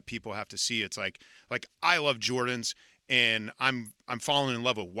shift that people have to see. It's like I love Jordans, and I'm falling in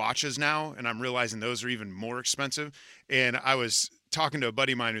love with watches now, and I'm realizing those are even more expensive. And I was talking to a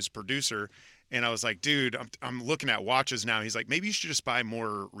buddy of mine who's a producer, and I was like, dude, I'm looking at watches now. He's like, maybe you should just buy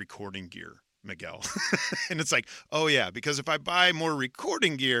more recording gear, Miguel. And it's like, oh yeah, because if I buy more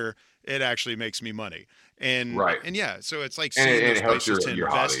recording gear, it actually makes me money. And right. And so it's like seeing those places to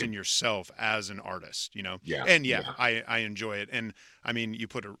invest hobby. In yourself as an artist, Yeah. And I enjoy it. And I mean, you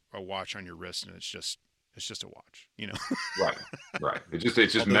put a watch on your wrist and it's just a watch, Right.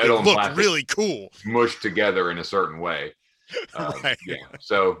 It's just metal and plastic. Really cool. Mushed together in a certain way. Right. Yeah.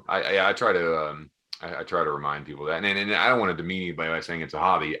 So I try to I try to remind people that, and I don't want to demean anybody by saying it's a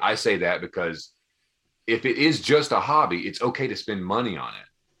hobby. I say that because if it is just a hobby, it's okay to spend money on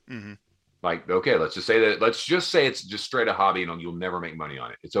it. Mm-hmm. Like, okay, let's just say it's just straight a hobby and you'll never make money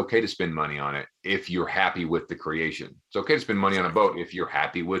on it. It's okay to spend money on it if you're happy with the creation. It's okay to spend money on a boat if you're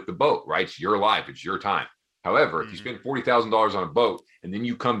happy with the boat, right? It's your life, it's your time. However, if you spend $40,000 on a boat and then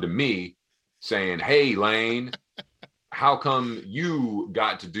you come to me saying, hey, Lane, how come you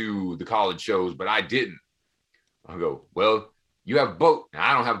got to do the college shows, but I didn't? I'll go, well, you have a boat and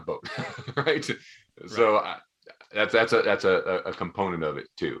I don't have a boat, right? So that's a component of it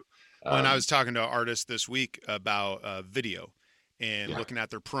too. When I was talking to an artist this week about video and looking at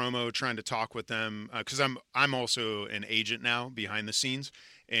their promo, trying to talk with them, because I'm also an agent now behind the scenes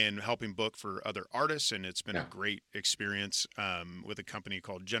and helping book for other artists, and it's been a great experience with a company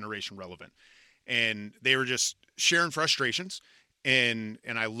called Generation Relevant. And they were just sharing frustrations, and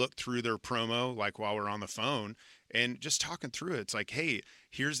I looked through their promo like while we're on the phone and just talking through it. It's like, hey,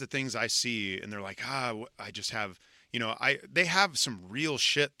 here's the things I see, and they're like, I just have. They have some real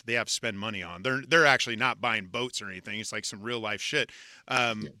shit they have to spend money on. They're actually not buying boats or anything. It's like some real life shit.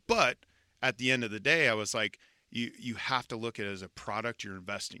 But at the end of the day, I was like, you have to look at it as a product you're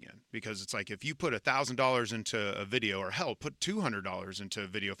investing in, because it's like, if you put $1,000 into a video, or hell, put $200 into a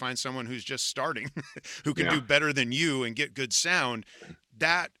video, find someone who's just starting who can do better than you and get good sound.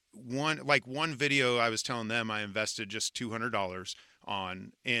 That one video, I was telling them I invested just $200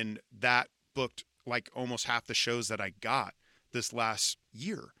 on, and that booked like almost half the shows that I got this last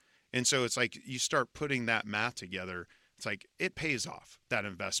year. And so it's like, you start putting that math together. It's like, it pays off, that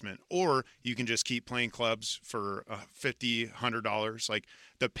investment. Or you can just keep playing clubs for $50, $100. Like,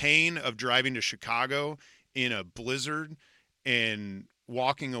 the pain of driving to Chicago in a blizzard and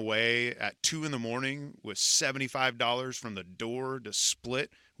walking away at 2 a.m. with $75 from the door to split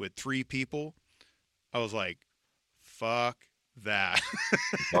with 3 people. I was like, fuck that.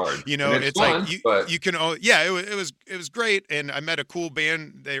 Hard. It's fun, like you can. It was great, and I met a cool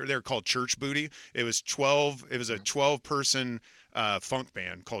band. They're called Church Booty. It was 12. It was a 12-person funk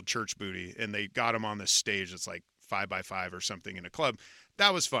band called Church Booty, and they got them on this stage. It's like 5x5 or something in a club.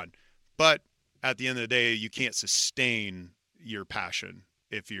 That was fun, but at the end of the day, you can't sustain your passion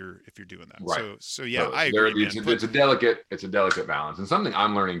if you're doing that. Right. So yeah, Totally. I agree, man. It's a delicate balance. And something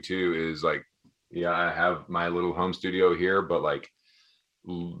I'm learning too is like, yeah, I have my little home studio here, but like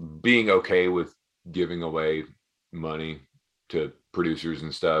being okay with giving away money to producers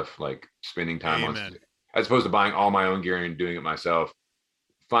and stuff, like spending time on, Amen. as opposed to buying all my own gear and doing it myself,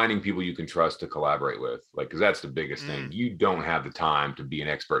 finding people you can trust to collaborate with, like, because that's the biggest thing. You don't have the time to be an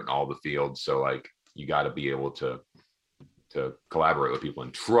expert in all the fields. So like, you got to be able to collaborate with people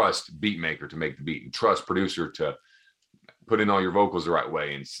and trust beat maker to make the beat and trust producer to put in all your vocals the right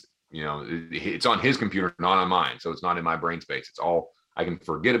way. And, you know, it's on his computer, not on mine. So it's not in my brain space. It's all, I can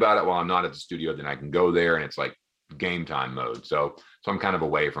forget about it while I'm not at the studio. Then I can go there and it's like game time mode. So I'm kind of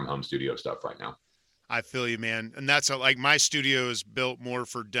away from home studio stuff right now. I feel you, man. And that's like my studio is built more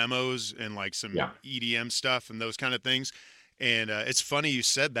for demos and like some EDM stuff and those kind of things. And it's funny you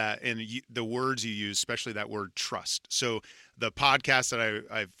said that, and the words you use, especially that word trust. So the podcast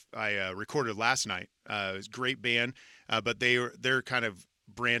that I recorded last night is a great band, but they're kind of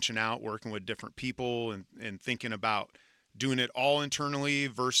branching out, working with different people, and thinking about doing it all internally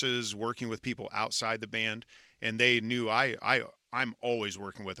versus working with people outside the band. And they knew I'm always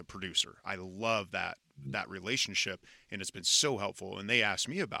working with a producer. I love that relationship, and it's been so helpful. And they asked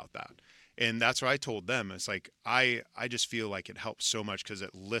me about that. And that's what I told them. It's like, I just feel like it helps so much because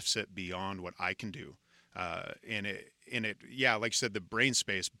it lifts it beyond what I can do. And it, yeah, like you said, the brain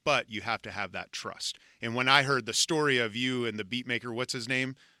space, but you have to have that trust. And when I heard the story of you and the beat maker, what's his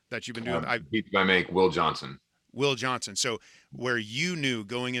name that you've been doing? Beats I make, Will Johnson. Will Johnson. So where you knew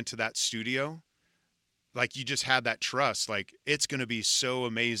going into that studio, like you just had that trust, like it's going to be so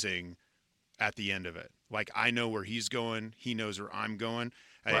amazing at the end of it. Like I know where he's going. He knows where I'm going.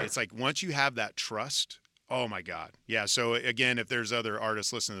 Right. It's like once you have that trust, oh my God. Yeah. So again, if there's other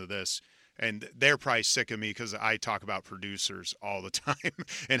artists listening to this, and they're probably sick of me because I talk about producers all the time.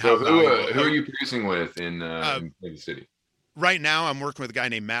 And so who are you producing with in the city? Right now, I'm working with a guy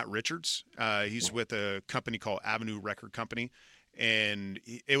named Matt Richards. He's with a company called Avenue Record Company. And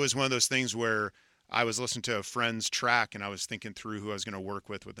it was one of those things where I was listening to a friend's track and I was thinking through who I was going to work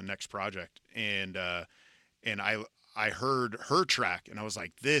with the next project. And I heard her track and I was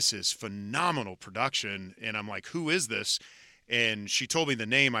like, this is phenomenal production. And I'm like, who is this? And she told me the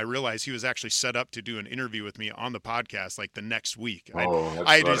name. I realized he was actually set up to do an interview with me on the podcast like the next week.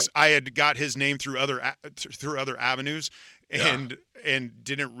 I had got his name through other avenues and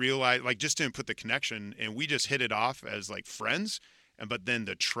didn't realize, like, just didn't put the connection. And we just hit it off as like friends. But then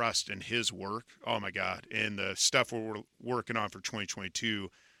the trust in his work, oh my God. And the stuff we're working on for 2022,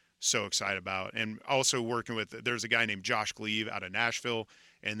 so excited about. And also working with, there's a guy named Josh Gleave out of Nashville.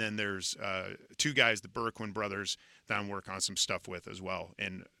 And then there's two guys, the Berkwin brothers, that I'm working on some stuff with as well.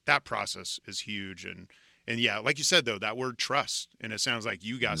 And that process is huge. And yeah, like you said, though, that word trust. And it sounds like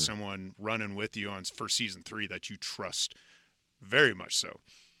you got someone running with you for season 3 that you trust very much so.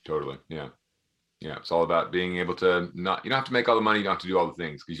 Totally. Yeah. Yeah. It's all about being able to you don't have to make all the money. You don't have to do all the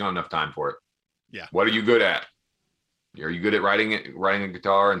things because you don't have enough time for it. Yeah. What are you good at? Are you good at writing a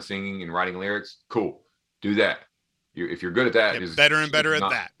guitar and singing and writing lyrics? Cool. Do that. If you're good at that, get better and better at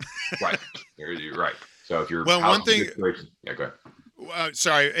that. Right. You're right. So if you're one thing, yeah, go ahead.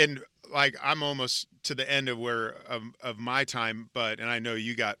 Sorry, and like I'm almost to the end of of my time, and I know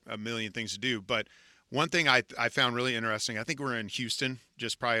you got a million things to do. But one thing I found really interesting. I think we're in Houston,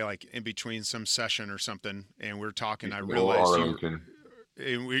 just probably like in between some session or something, and we're talking. I realized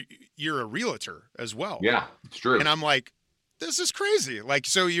you're a realtor as well. Yeah, it's true. And I'm like, this is crazy. Like,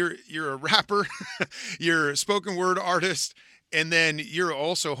 so you're a rapper, you're a spoken word artist, and then you're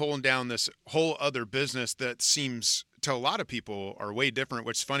also holding down this whole other business that seems to a lot of people are way different,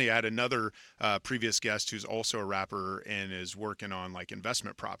 which is funny. I had another previous guest who's also a rapper and is working on like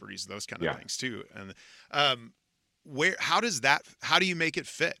investment properties, those kind of things too. And how do you make it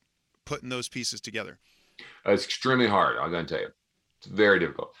fit, putting those pieces together? It's extremely hard. I'm going to tell you. It's very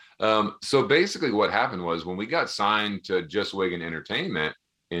difficult. So basically what happened was when we got signed to Just Wiggin Entertainment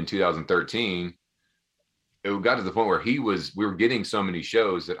in 2013, it got to the point where we were getting so many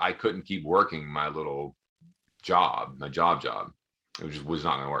shows that I couldn't keep working my job. It just was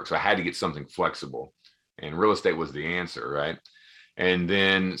not going to work. So I had to get something flexible, and real estate was the answer. Right. And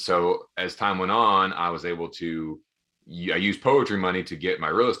then, so as time went on, I was able to, I used poetry money to get my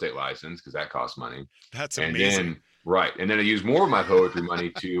real estate license because that costs money. That's amazing. Right. And then I used more of my poetry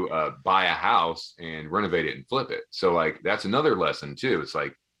money to buy a house and renovate it and flip it. So like, that's another lesson too. It's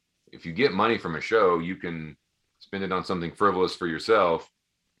like, if you get money from a show, you can spend it on something frivolous for yourself,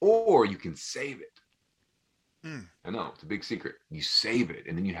 or you can save it. I know it's a big secret. You save it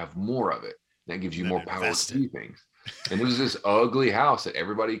and then you have more of it. That gives you more power to do things. And it was this ugly house that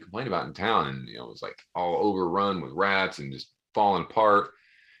everybody complained about in town. And, it was like all overrun with rats and just falling apart.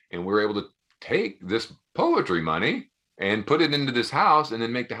 And we were able to take this poetry money and put it into this house and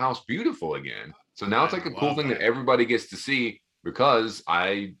then make the house beautiful again. So now it's like a cool thing that everybody gets to see because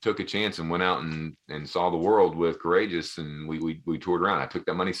I took a chance and went out and saw the world with Courageous, and we toured around. I took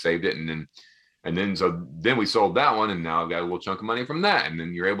that money, saved it, and then we sold that one, and now I got a little chunk of money from that. And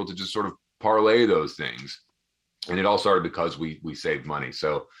then you're able to just sort of parlay those things. And it all started because we saved money.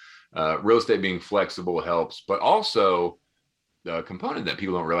 So real estate being flexible helps, but also the component that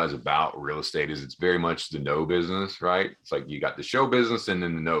people don't realize about real estate is it's very much the know business, right? It's like you got the show business and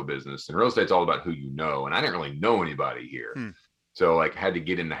then the know business, and real estate's all about who you know. And I didn't really know anybody here. So like had to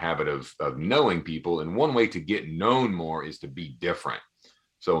get in the habit of knowing people. And one way to get known more is to be different.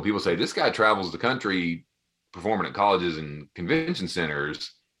 So when people say this guy travels the country performing at colleges and convention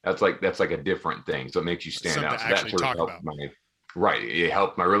centers, that's like a different thing. So it makes you stand out. So that sort of helped right. It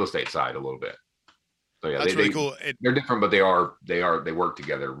helped my real estate side a little bit. So yeah, that's really cool. They're different, but they work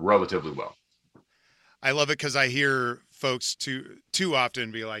together relatively well. I love it because I hear folks too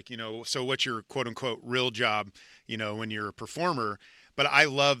often be like, so what's your quote unquote real job, when you're a performer? But I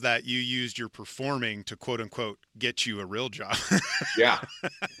love that you used your performing to quote unquote get you a real job. Yeah.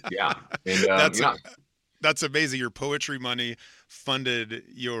 And that's amazing. Your poetry money funded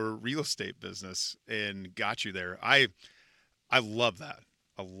your real estate business and got you there. I love that.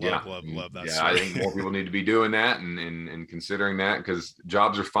 I love that. Yeah, I think more people need to be doing that and considering that, because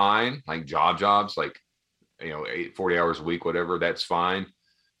jobs are fine, like jobs, like 40 hours a week, whatever, that's fine.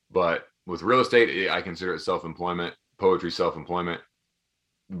 But with real estate, I consider it self-employment, poetry self-employment.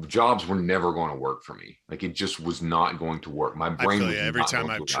 Jobs were never going to work for me. Like it just was not going to work. My brain was every time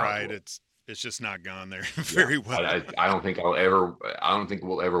I've tried, it's just not gone there very well. I don't think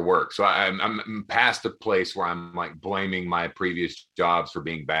we'll ever work. So I'm past the place where I'm like blaming my previous jobs for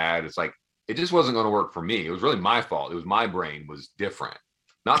being bad. It's like, it just wasn't going to work for me. It was really my fault. It was my brain was different,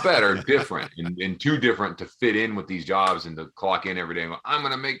 not better, different, and too different to fit in with these jobs and to clock in every day. And go, I'm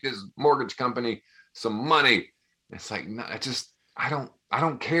going to make this mortgage company some money. It's like, no, I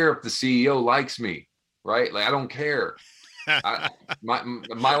don't care if the CEO likes me, right? Like, I don't care.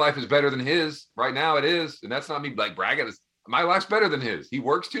 My life is better than his right now. It is. And that's not me like bragging. My life's better than his. He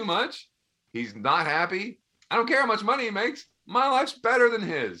works too much. He's not happy. I don't care how much money he makes. My life's better than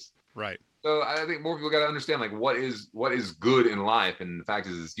his. Right. So I think more people got to understand like what is good in life. And the fact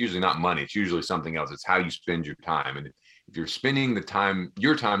is, it's usually not money. It's usually something else. It's how you spend your time. And if you're spending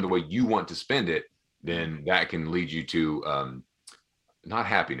your time the way you want to spend it, then that can lead you to not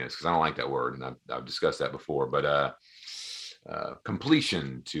happiness, because I don't like that word, and I've discussed that before, but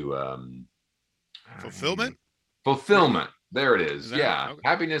completion, to fulfillment. There it is. Yeah. Okay.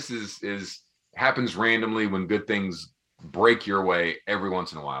 Happiness is happens randomly when good things break your way every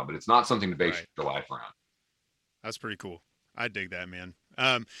once in a while, but it's not something to base your life around. That's pretty cool. I dig that, man.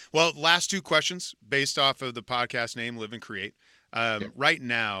 Well, last two questions based off of the podcast name, Live and Create. Right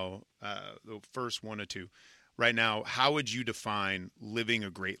now, the first one or two, right now, how would you define living a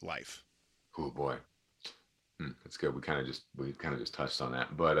great life? Oh boy. That's good. We kind of just touched on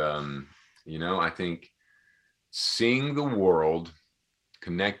that, but I think seeing the world,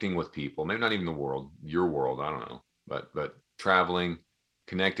 connecting with people, maybe not even the world, your world, I don't know, but traveling,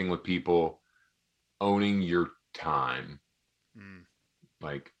 connecting with people, owning your time,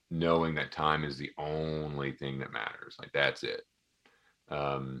 like knowing that time is the only thing that matters. Like that's it.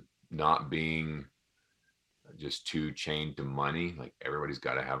 Not being just too chained to money. Like everybody's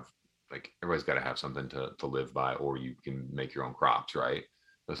got to have something to live by, or you can make your own crops, right?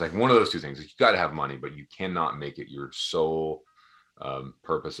 It's like one of those two things. You got to have money, but you cannot make it your sole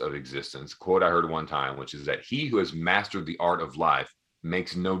purpose of existence. Quote I heard one time, which is that he who has mastered the art of life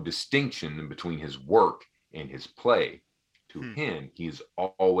makes no distinction between his work and his play. To him, he's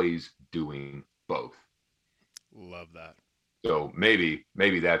always doing both. Love that. So maybe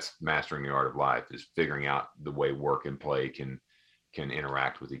that's mastering the art of life, is figuring out the way work and play can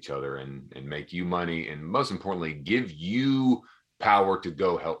interact with each other and make you money, and most importantly, give you power to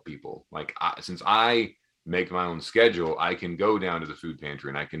go help people. Like since I make my own schedule, I can go down to the food pantry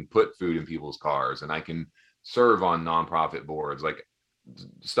and I can put food in people's cars and I can serve on nonprofit boards. Like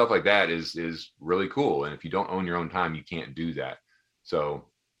stuff like that is really cool. And if you don't own your own time, you can't do that. So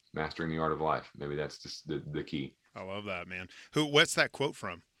mastering the art of life, maybe that's just the key. I love that, man. What's that quote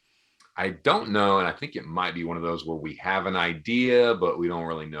from? I don't know, and I think it might be one of those where we have an idea, but we don't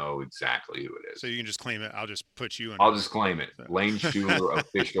really know exactly who it is. So you can just claim it. I'll just put you in. I'll just claim it. Lane Schuler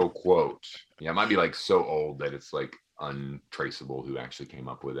official quote. Yeah, it might be like so old that it's like untraceable who actually came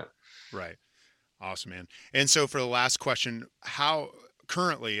up with it. Right. Awesome, man. And so for the last question, how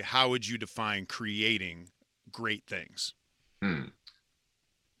would you define creating great things?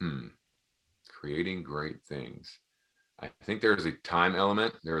 Creating great things. I think there's a time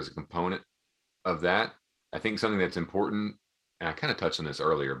element. There is a component of that. I think something that's important, and I kind of touched on this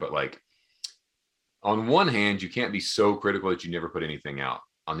earlier, but like on one hand, you can't be so critical that you never put anything out.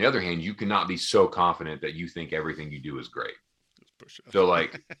 On the other hand, you cannot be so confident that you think everything you do is great. So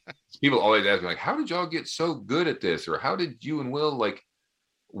like people always ask me like, how did y'all get so good at this? Or how did you and Will, like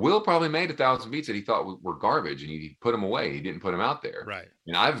Will probably made 1,000 beats that he thought were garbage and he put them away. He didn't put them out there. Right.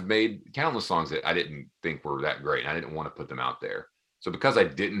 And I've made countless songs that I didn't think were that great. And I didn't want to put them out there. So because I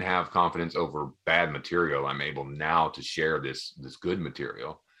didn't have confidence over bad material, I'm able now to share this good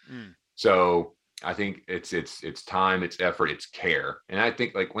material. So I think it's time, it's effort, it's care. And I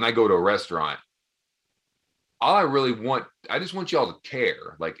think like when I go to a restaurant, I just want y'all to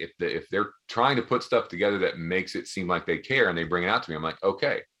care. Like if they're trying to put stuff together that makes it seem like they care and they bring it out to me, I'm like,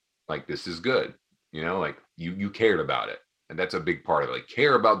 okay, like this is good. You know, like you cared about it. And that's a big part of it. Like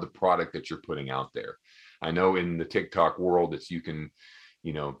care about the product that you're putting out there. I know in the TikTok world it's you can,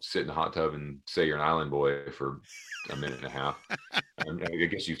 you know, sit in a hot tub and say you're an island boy for a minute and a half. I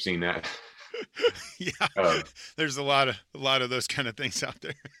guess you've seen that. Yeah, there's a lot of those kind of things out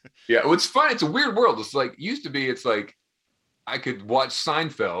there. Yeah, well, it's fun. It's a weird world. It's like used to be. It's like I could watch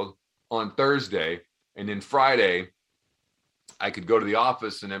Seinfeld on Thursday, and then Friday I could go to the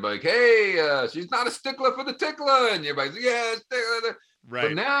office and everybody like, hey, she's not a stickler for the tickler, and everybody's like, yeah, stickler. Right.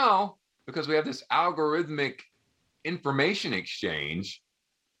 But now because we have this algorithmic information exchange,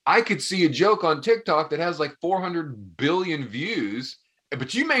 I could see a joke on TikTok that has like 400 billion views,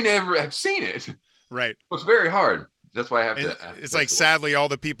 but you may never have seen it. Right. So it's very hard. That's why I have to. It's like, sadly, all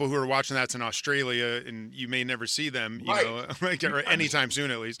the people who are watching that's in Australia, and you may never see them, you know, like, or anytime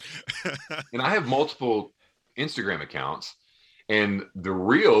soon, at least. And I have multiple Instagram accounts, and the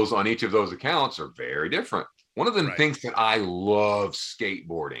reels on each of those accounts are very different. One of them thinks that I love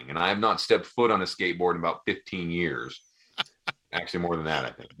skateboarding, and I have not stepped foot on a skateboard in about 15 years. Actually, more than that,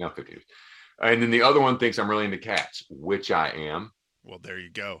 I think. No, 15 years. And then the other one thinks I'm really into cats, which I am. Well, there you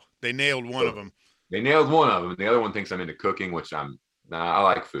go. They nailed one of them. They nailed one of them. The other one thinks I'm into cooking, which I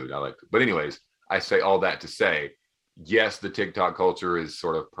like food. But anyways, I say all that to say, yes, the TikTok culture is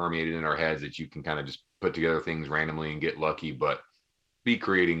sort of permeated in our heads that you can kind of just put together things randomly and get lucky, but be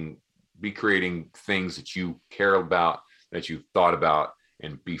creating things that you care about, that you've thought about,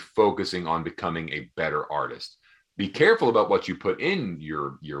 and be focusing on becoming a better artist. Be careful about what you put in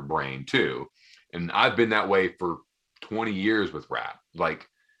your brain too. And I've been that way for 20 years with rap. Like,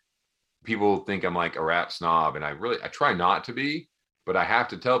 people think I'm like a rap snob, and I try not to be, but I have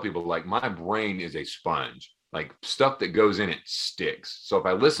to tell people, like, my brain is a sponge. Like, stuff that goes in it sticks. So if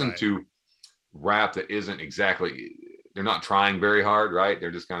I listen to rap that isn't exactly, they're not trying very hard, right?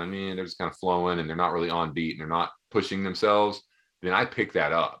 They're just kind of flowing, and they're not really on beat, and they're not pushing themselves, then I pick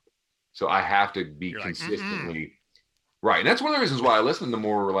that up. So I have to be consistently right. And that's one of the reasons why I listen to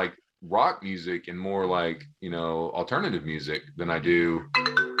more like rock music and more like, you know, alternative music than I do.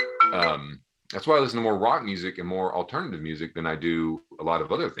 That's why I listen to more rock music and more alternative music than I do a lot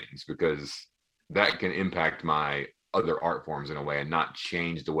of other things, because that can impact my other art forms in a way and not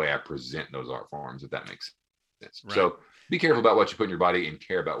change the way I present those art forms, if that makes sense. Right. So be careful about what you put in your body and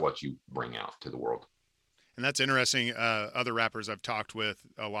care about what you bring out to the world. And that's interesting. Other rappers I've talked with,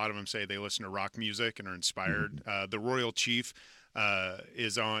 a lot of them say they listen to rock music and are inspired. The Royal Chief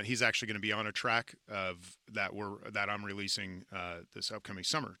he's actually going to be on a track of that I'm releasing this upcoming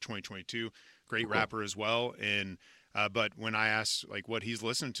summer, 2022. Great rapper as well. And but when I ask like what he's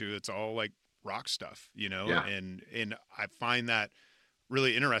listening to, it's all like rock stuff, you know. Yeah. And I find that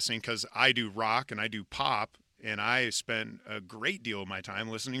really interesting because I do rock and I do pop, and I spend a great deal of my time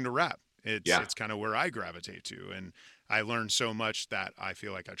listening to rap. It's kind of where I gravitate to, and I learned so much that I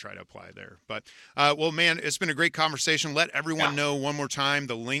feel like I try to apply there. But, well, man, it's been a great conversation. Let everyone know one more time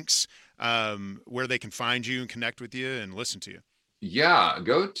the links where they can find you and connect with you and listen to you. Yeah,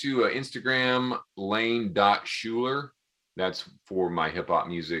 go to Instagram, lane.schuler. That's for my hip hop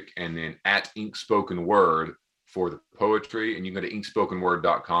music. And then at Ink Spoken Word for the poetry. And you can go to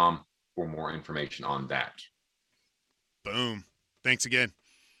inkspokenword.com for more information on that. Boom. Thanks again.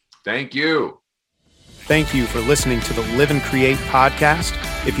 Thank you. Thank you for listening to the Live and Create podcast.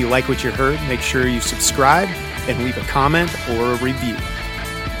 If you like what you heard, make sure you subscribe and leave a comment or a review.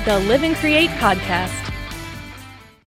 The Live and Create podcast.